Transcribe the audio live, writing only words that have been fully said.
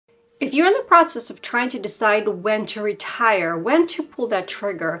If you're in the process of trying to decide when to retire, when to pull that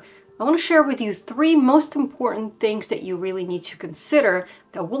trigger, I want to share with you 3 most important things that you really need to consider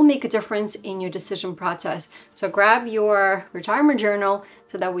that will make a difference in your decision process. So grab your retirement journal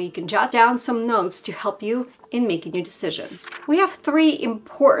so that we can jot down some notes to help you in making your decision. We have 3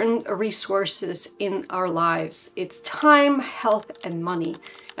 important resources in our lives. It's time, health, and money.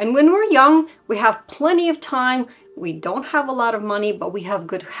 And when we're young, we have plenty of time. We don't have a lot of money, but we have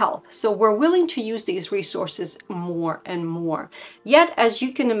good health. So we're willing to use these resources more and more. Yet, as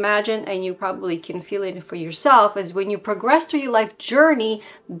you can imagine, and you probably can feel it for yourself, is when you progress through your life journey,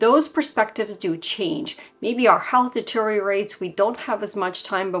 those perspectives do change. Maybe our health deteriorates, we don't have as much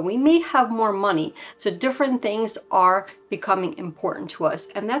time, but we may have more money. So different things are becoming important to us.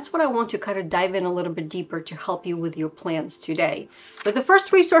 And that's what I want to kind of dive in a little bit deeper to help you with your plans today. But the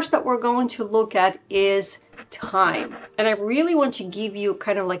first resource that we're going to look at is time. And I really want to give you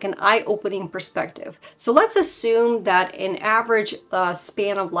kind of like an eye-opening perspective. So let's assume that an average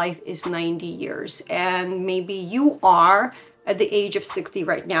span of life is 90 years, and maybe you are at the age of 60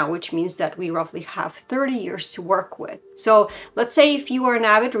 right now, which means that we roughly have 30 years to work with. So let's say if you are an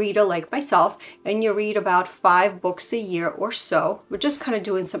avid reader like myself and you read about 5 books a year or so, we're just kind of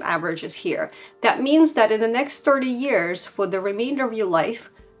doing some averages here. That means that in the next 30 years, for the remainder of your life,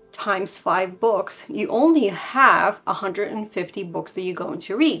 times 5 books, you only have 150 books that you're going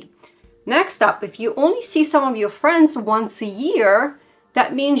to read. Next up, if you only see some of your friends once a year,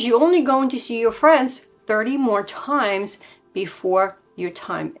 that means you're only going to see your friends 30 more times before your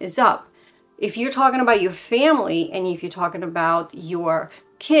time is up. If you're talking about your family, and if you're talking about your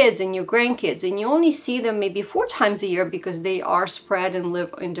kids and your grandkids, and you only see them maybe 4 times a year because they are spread and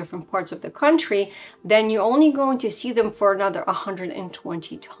live in different parts of the country, then you're only going to see them for another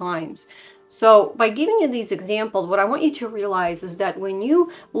 120 times. So by giving you these examples, what I want you to realize is that when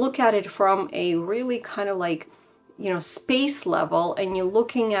you look at it from a really kind of like, space level, and you're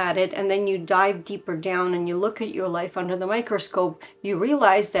looking at it, and then you dive deeper down and you look at your life under the microscope, you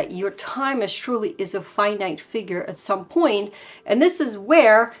realize that your time truly is a finite figure at some point. And this is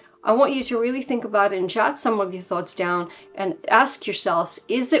where I want you to really think about it and jot some of your thoughts down and ask yourselves,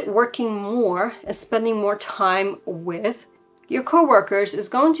 is it working more and spending more time with your coworkers is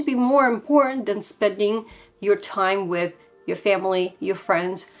going to be more important than spending your time with your family, your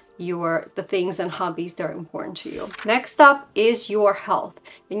friends, the things and hobbies that are important to you. Next up is your health.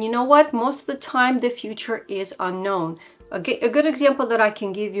 And you know what? Most of the time, the future is unknown. A good example that I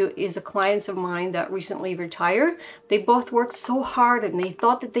can give you is a client of mine that recently retired. They both worked so hard and they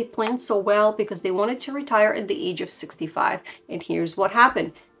thought that they planned so well because they wanted to retire at the age of 65. And here's what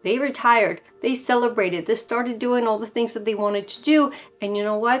happened. They retired, they celebrated, they started doing all the things that they wanted to do. And you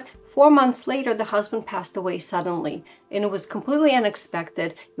know what? 4 months later, the husband passed away suddenly, and it was completely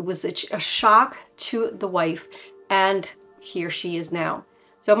unexpected. It was a shock to the wife, and here she is now.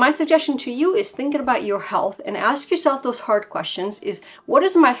 So my suggestion to you is thinking about your health and ask yourself those hard questions is, what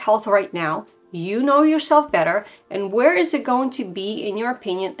is my health right now? You know yourself better, and where is it going to be, in your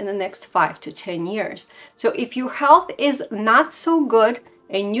opinion, in the next 5 to 10 years? So if your health is not so good,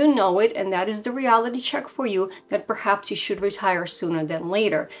 and you know it, and that is the reality check for you, that perhaps you should retire sooner than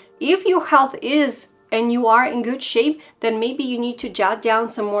later. If your health is and you are in good shape, then maybe you need to jot down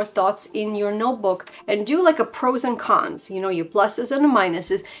some more thoughts in your notebook and do like a pros and cons, your pluses and the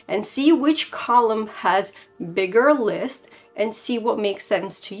minuses, and see which column has bigger list and see what makes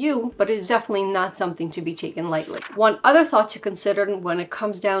sense to you, but it's definitely not something to be taken lightly. One other thought to consider when it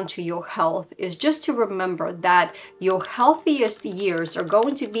comes down to your health is just to remember that your healthiest years are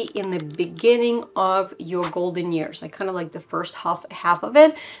going to be in the beginning of your golden years, like kind of like the first half of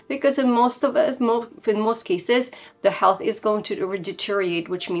it, because in most cases, the health is going to deteriorate,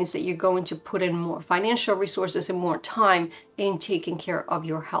 which means that you're going to put in more financial resources and more time in taking care of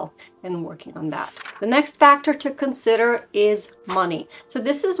your health and working on that. The next factor to consider is money. So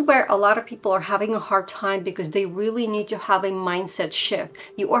this is where a lot of people are having a hard time because they really need to have a mindset shift.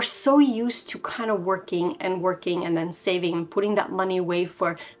 You are so used to kind of working and then saving and putting that money away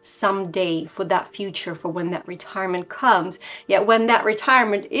for someday, for that future, for when that retirement comes. Yet when that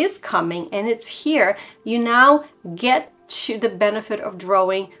retirement is coming and it's here, you now get to the benefit of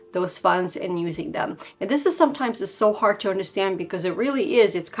drawing those funds and using them. And this is sometimes so hard to understand because it really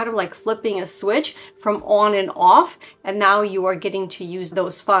is. It's kind of like flipping a switch from on and off, and now you are getting to use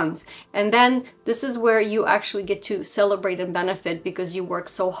those funds. And then this is where you actually get to celebrate and benefit because you work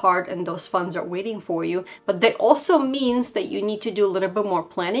so hard and those funds are waiting for you. But that also means that you need to do a little bit more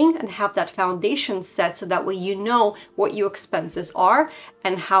planning and have that foundation set so that way you know what your expenses are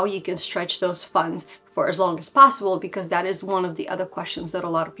and how you can stretch those funds for as long as possible, because that is one of the other questions that a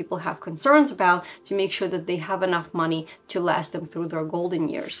lot of people have concerns about, to make sure that they have enough money to last them through their golden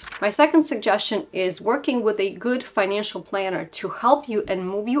years. My second suggestion is working with a good financial planner to help you and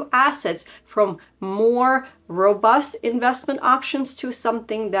move your assets from more robust investment options to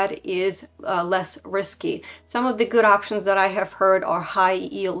something that is less risky. Some of the good options that I have heard are high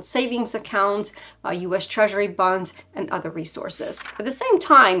yield savings accounts, US Treasury bonds, and other resources. At the same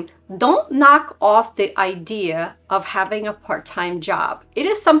time, don't knock off the idea of having a part-time job. It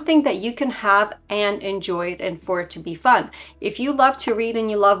is something that you can have and enjoy it, and for it to be fun. If you love to read and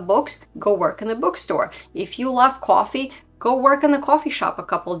you love books, go work in the bookstore. If you love coffee, go work in the coffee shop a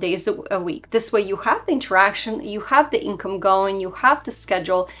couple of days a week. This way you have the interaction, you have the income going, you have the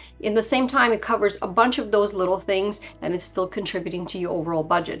schedule. In the same time, it covers a bunch of those little things and it's still contributing to your overall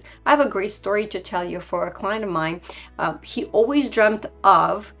budget. I have a great story to tell you for a client of mine. He always dreamt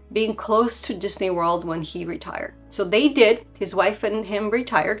of being close to Disney World when he retired. So they did, his wife and him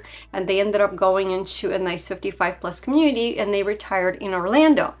retired, and they ended up going into a nice 55+ community, and they retired in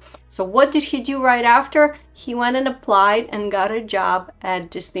Orlando. So what did he do right after? He went and applied and got a job at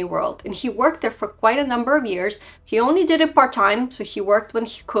Disney World. And he worked there for quite a number of years. He only did it part-time, so he worked when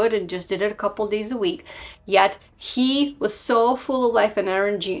he could and just did it a couple days a week. Yet he was so full of life and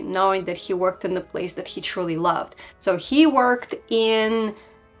energy, knowing that he worked in the place that he truly loved. So he worked in,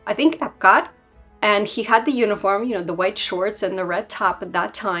 I think, Epcot, and he had the uniform, you know, the white shorts and the red top at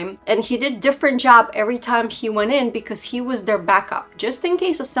that time. And he did different job every time he went in, because he was their backup, just in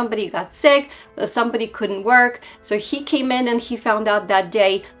case if somebody got sick or somebody couldn't work. So he came in and he found out that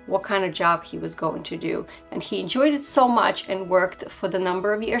day what kind of job he was going to do. And he enjoyed it so much and worked for the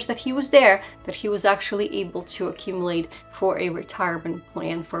number of years that he was there, that he was actually able to accumulate for a retirement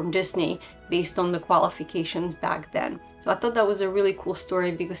plan from Disney based on the qualifications back then. So I thought that was a really cool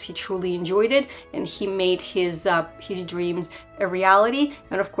story, because he truly enjoyed it and he made his dreams a reality,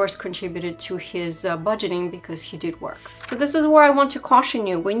 and of course contributed to his budgeting, because he did work. So this is where I want to caution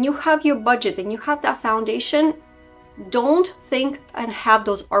you. When you have your budget and you have that foundation, don't think and have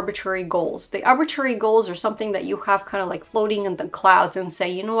those arbitrary goals. The arbitrary goals are something that you have kind of like floating in the clouds and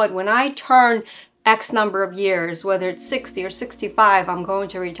say, you know what, when I turn X number of years, whether it's 60 or 65, I'm going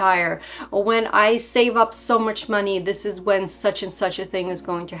to retire. Or when I save up so much money, this is when such and such a thing is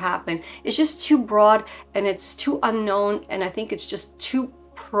going to happen. It's just too broad and it's too unknown, and I think it's just too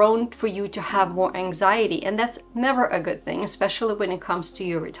prone for you to have more anxiety, and that's never a good thing, especially when it comes to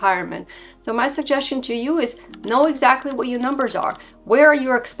your retirement. So my suggestion to you is know exactly what your numbers are. Where are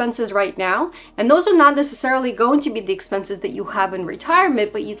your expenses right now? And those are not necessarily going to be the expenses that you have in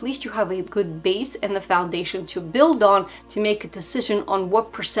retirement, but at least you have a good base and the foundation to build on to make a decision on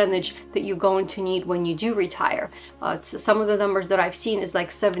what percentage that you're going to need when you do retire. Some of the numbers that I've seen is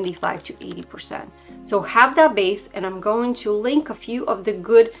like 75 to 80%. So have that base, and I'm going to link a few of the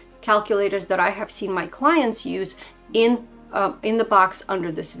good calculators that I have seen my clients use in the box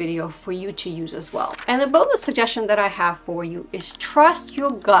under this video for you to use as well. And the bonus suggestion that I have for you is trust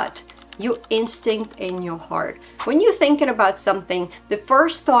your gut, your instinct, and your heart. When you're thinking about something, the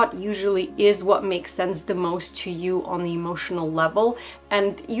first thought usually is what makes sense the most to you on the emotional level,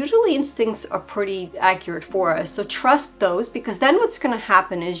 and usually instincts are pretty accurate for us. So trust those, because then what's going to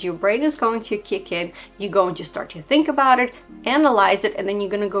happen is your brain is going to kick in, you're going to start to think about it, analyze it, and then you're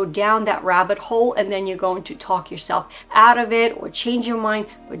going to go down that rabbit hole, and then you're going to talk yourself out of it or change your mind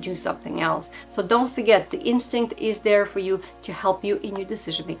or do something else. So don't forget, the instinct is there for you to help you in your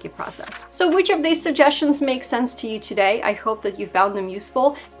decision-making process. So which of these suggestions make sense to you today? I hope that you found them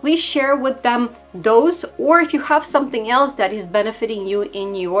useful. Please share with them those, or if you have something else that is benefiting you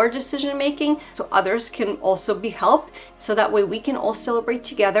in your decision making, so others can also be helped, so that way we can all celebrate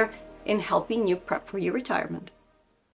together in helping you prep for your retirement.